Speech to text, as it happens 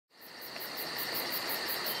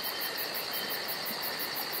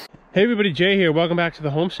Hey everybody, Jay here. Welcome back to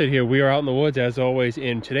the Homestead here. We are out in the woods as always,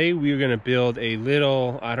 and today we are going to build a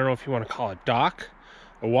little, I don't know if you want to call it dock,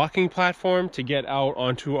 a walking platform to get out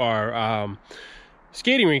onto our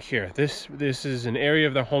skating rink here. This is an area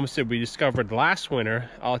of the Homestead we discovered last winter.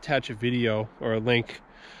 I'll attach a video or a link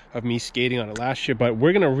of me skating on it last year, but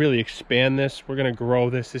we're going to really expand this. We're going to grow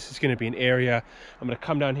this. This is going to be an area. I'm going to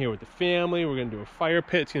come down here with the family. We're going to do a fire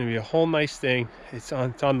pit. It's going to be a whole nice thing. It's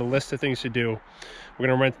on the list of things to do. We're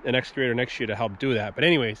going to rent an excavator next year to help do that. But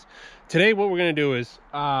anyways, today what we're going to do is,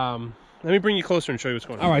 let me bring you closer and show you what's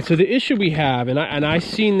going on. All right, so the issue we have, and I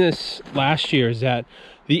seen this last year, is that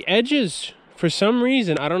the edges, for some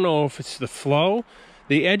reason, I don't know if it's the flow,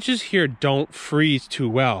 the edges here don't freeze too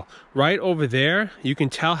well. Right over there, you can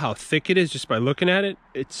tell how thick it is just by looking at it.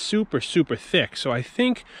 It's super, super thick. So I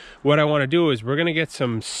think what I want to do is we're going to get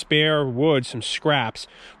some spare wood, some scraps.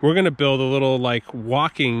 We're going to build a little like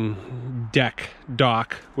walking deck,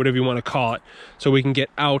 dock, whatever you want to call it, so we can get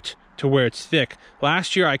out to where it's thick.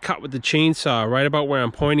 Last year I cut with the chainsaw right about where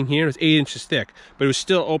I'm pointing here. It was 8 inches thick, but it was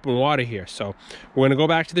still open water here. So we're gonna go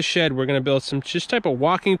back to the shed. We're gonna build some just type of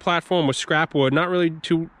walking platform with scrap wood, not really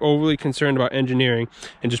too overly concerned about engineering,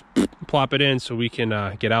 and just plop it in so we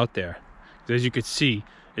can get out there. As you can see,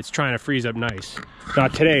 it's trying to freeze up nice.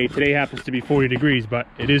 Not today. Today happens to be 40 degrees, but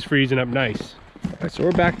it is freezing up nice. All right, so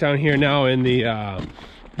we're back down here now in the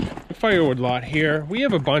firewood lot here. We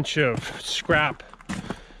have a bunch of scrap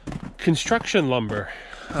construction lumber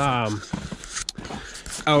out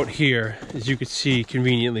here, as you can see,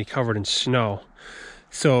 conveniently covered in snow.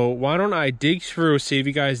 So why don't I dig through, save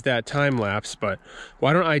you guys that time lapse, but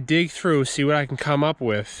why don't I dig through, see what I can come up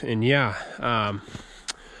with, and yeah,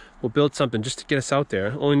 we'll build something just to get us out there.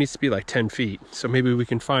 It only needs to be like 10 feet, so maybe we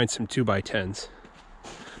can find some 2x10s.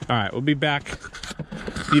 All right, we'll be back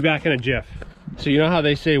in a jiff. So you know how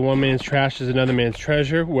they say one man's trash is another man's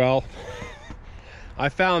treasure? Well, I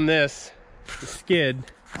found this skid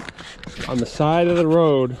on the side of the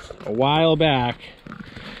road a while back,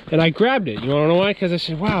 and I grabbed it. You wanna know why? Because I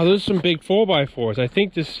said, wow, those are some big 4x4s. I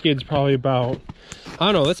think this skid's probably about, I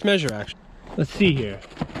don't know, let's measure actually. Let's see here.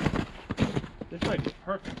 This might be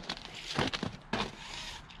perfect.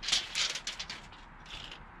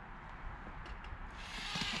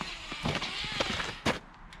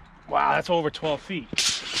 Wow, that's over 12 feet.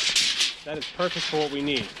 That is perfect for what we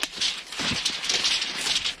need.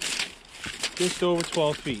 Just over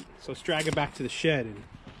 12 feet. So let's drag it back to the shed.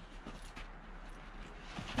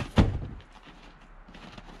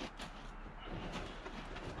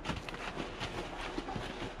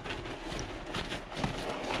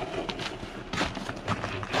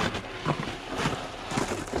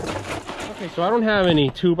 Okay, so I don't have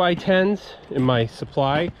any 2x10s in my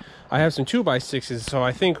supply. I have some 2x6s, so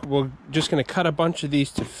I think we're just going to cut a bunch of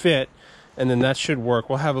these to fit, and then that should work.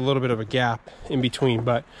 We'll have a little bit of a gap in between,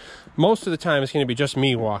 but most of the time it's going to be just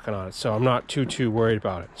me walking on it, so I'm not too worried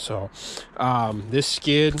about it. So this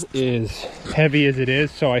skid is heavy as it is,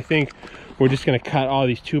 so I think we're just going to cut all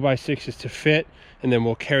these 2x6s to fit, and then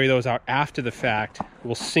we'll carry those out after the fact.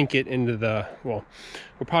 We'll sink it into the, well,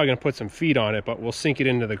 we're probably going to put some feet on it, but we'll sink it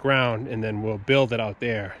into the ground, and then we'll build it out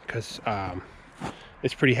there, because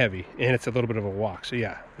it's pretty heavy and it's a little bit of a walk. So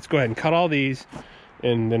yeah, let's go ahead and cut all these,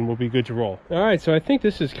 and then we'll be good to roll. All right, so I think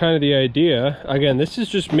this is kind of the idea. Again, this is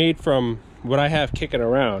just made from what I have kicking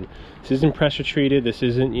around. This isn't pressure treated. This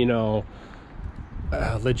isn't, you know,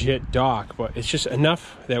 a legit dock, but it's just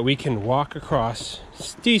enough that we can walk across.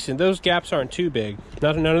 It's decent. Those gaps aren't too big.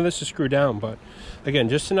 None of this is screwed down, but again,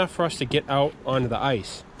 just enough for us to get out onto the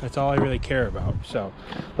ice. That's all I really care about. So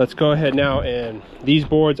let's go ahead now, and these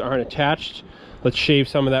boards aren't attached. Let's shave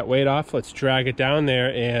some of that weight off. Let's drag it down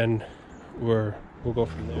there, and we'll go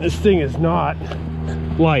from there. This thing is not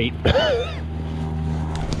light. All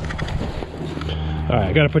right,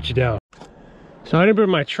 I gotta put you down. So I didn't bring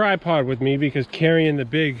my tripod with me because carrying the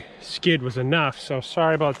big skid was enough. So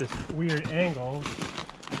sorry about this weird angle.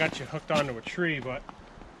 I got you hooked onto a tree, but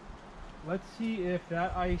let's see if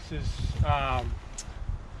that ice is,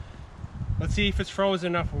 let's see if it's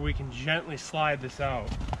frozen enough where we can gently slide this out.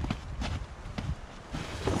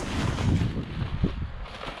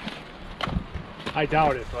 I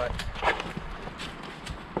doubt it, but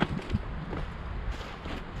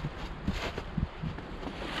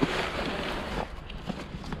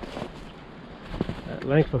that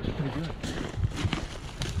length looks pretty good.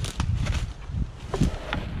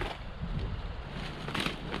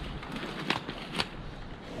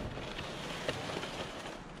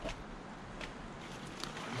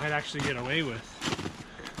 I might actually get away with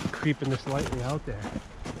creeping this lightly out there.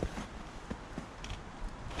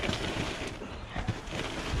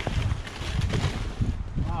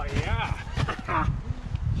 Oh yeah.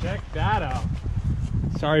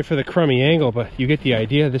 Sorry for the crummy angle, but you get the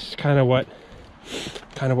idea. This is kind of what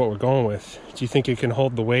we're going with. Do you think it can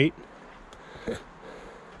hold the weight?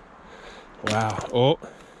 Wow. Oh.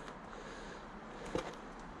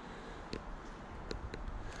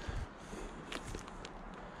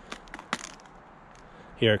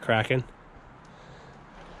 Hear it cracking?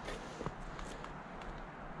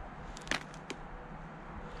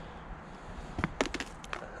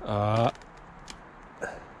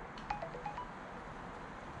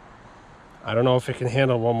 I don't know if it can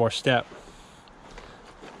handle one more step.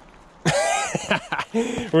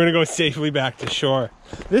 We're gonna go safely back to shore.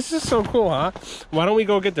 This is so cool, huh? Why don't we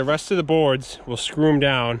go get the rest of the boards, we'll screw them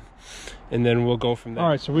down, and then we'll go from there. All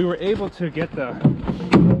right, so we were able to get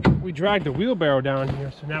we dragged the wheelbarrow down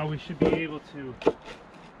here, so now we should be able to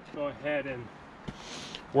go ahead and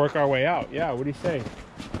work our way out. Yeah, what do you say?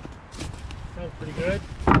 Sounds pretty good.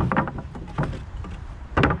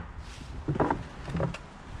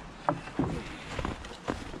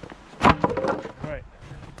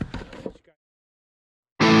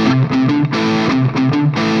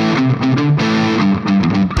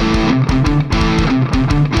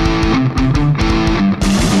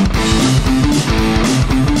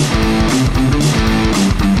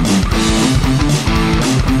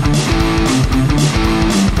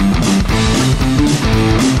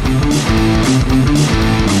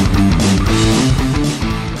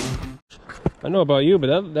 I don't know about you,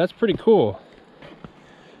 but that's pretty cool.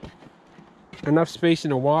 Enough spacing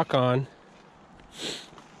to walk on.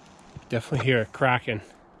 Definitely hear it cracking.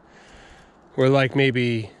 We're like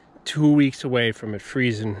maybe 2 weeks away from it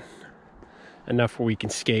freezing enough where we can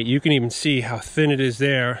skate. You can even see how thin it is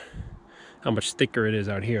there, how much thicker it is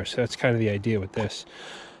out here. So that's kind of the idea with this.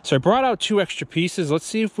 So I brought out 2 extra pieces. Let's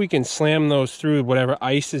see if we can slam those through whatever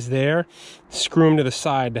ice is there, screw them to the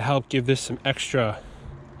side to help give this some extra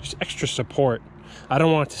support. I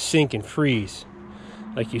don't want it to sink and freeze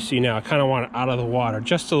like you see now. I kind of want it out of the water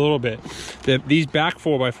just a little bit. These back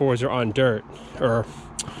 4x4s are on dirt, or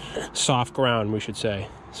soft ground we should say.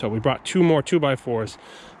 So we brought 2 more 2x4s.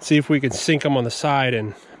 See if we can sink them on the side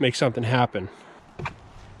and make something happen.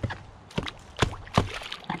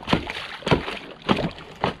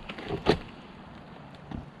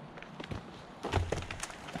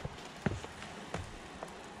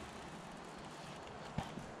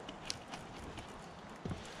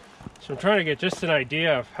 So I'm trying to get just an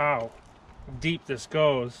idea of how deep this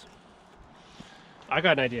goes. I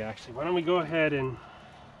got an idea actually. Why don't we go ahead and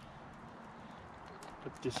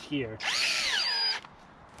put this here.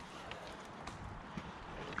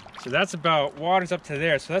 So that's about, water's up to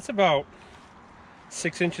there. So that's about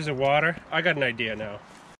 6 inches of water. I got an idea now.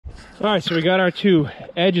 All right, so we got our 2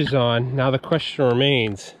 edges on. Now the question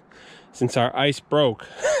remains, since our ice broke,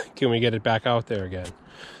 can we get it back out there again?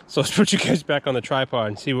 So let's put you guys back on the tripod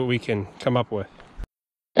and see what we can come up with.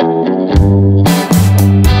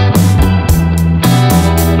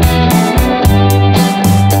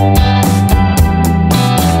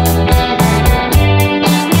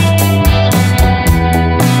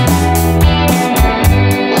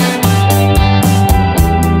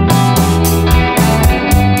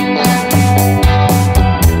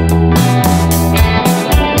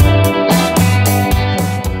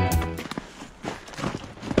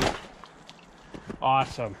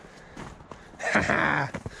 Awesome.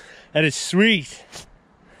 That is sweet.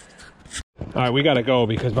 All right, we gotta go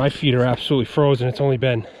because my feet are absolutely frozen. It's only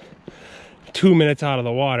been 2 minutes out of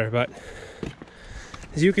the water, but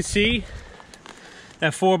as you can see,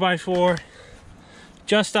 that 4x4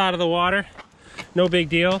 just out of the water. No big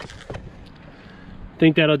deal.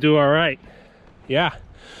 Think that'll do all right. Yeah.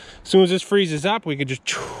 As soon as this freezes up, we could just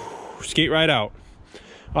skate right out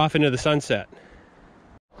off into the sunset.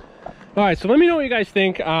 All right, so let me know what you guys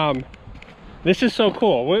think. This is so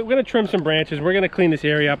cool. We're gonna trim some branches. We're gonna clean this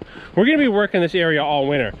area up. We're gonna be working this area all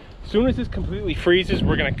winter. As soon as this completely freezes,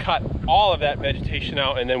 we're gonna cut all of that vegetation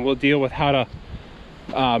out, and then we'll deal with how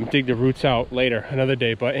to dig the roots out later, another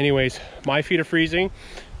day. But anyways, my feet are freezing.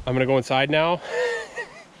 I'm gonna go inside now.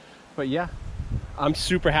 But yeah, I'm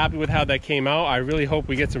super happy with how that came out. I really hope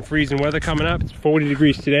we get some freezing weather coming up. It's 40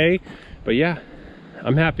 degrees today, but yeah,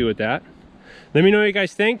 I'm happy with that. Let me know what you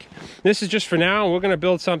guys think. This is just for now. We're gonna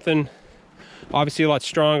build something obviously a lot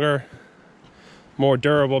stronger, more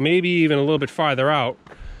durable, maybe even a little bit farther out.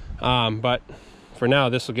 But for now,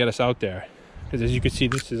 this will get us out there. Because as you can see,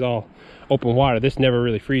 this is all open water. This never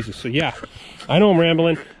really freezes. So yeah, I know I'm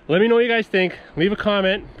rambling. Let me know what you guys think. Leave a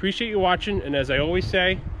comment. Appreciate you watching. And as I always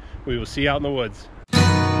say, we will see you out in the woods.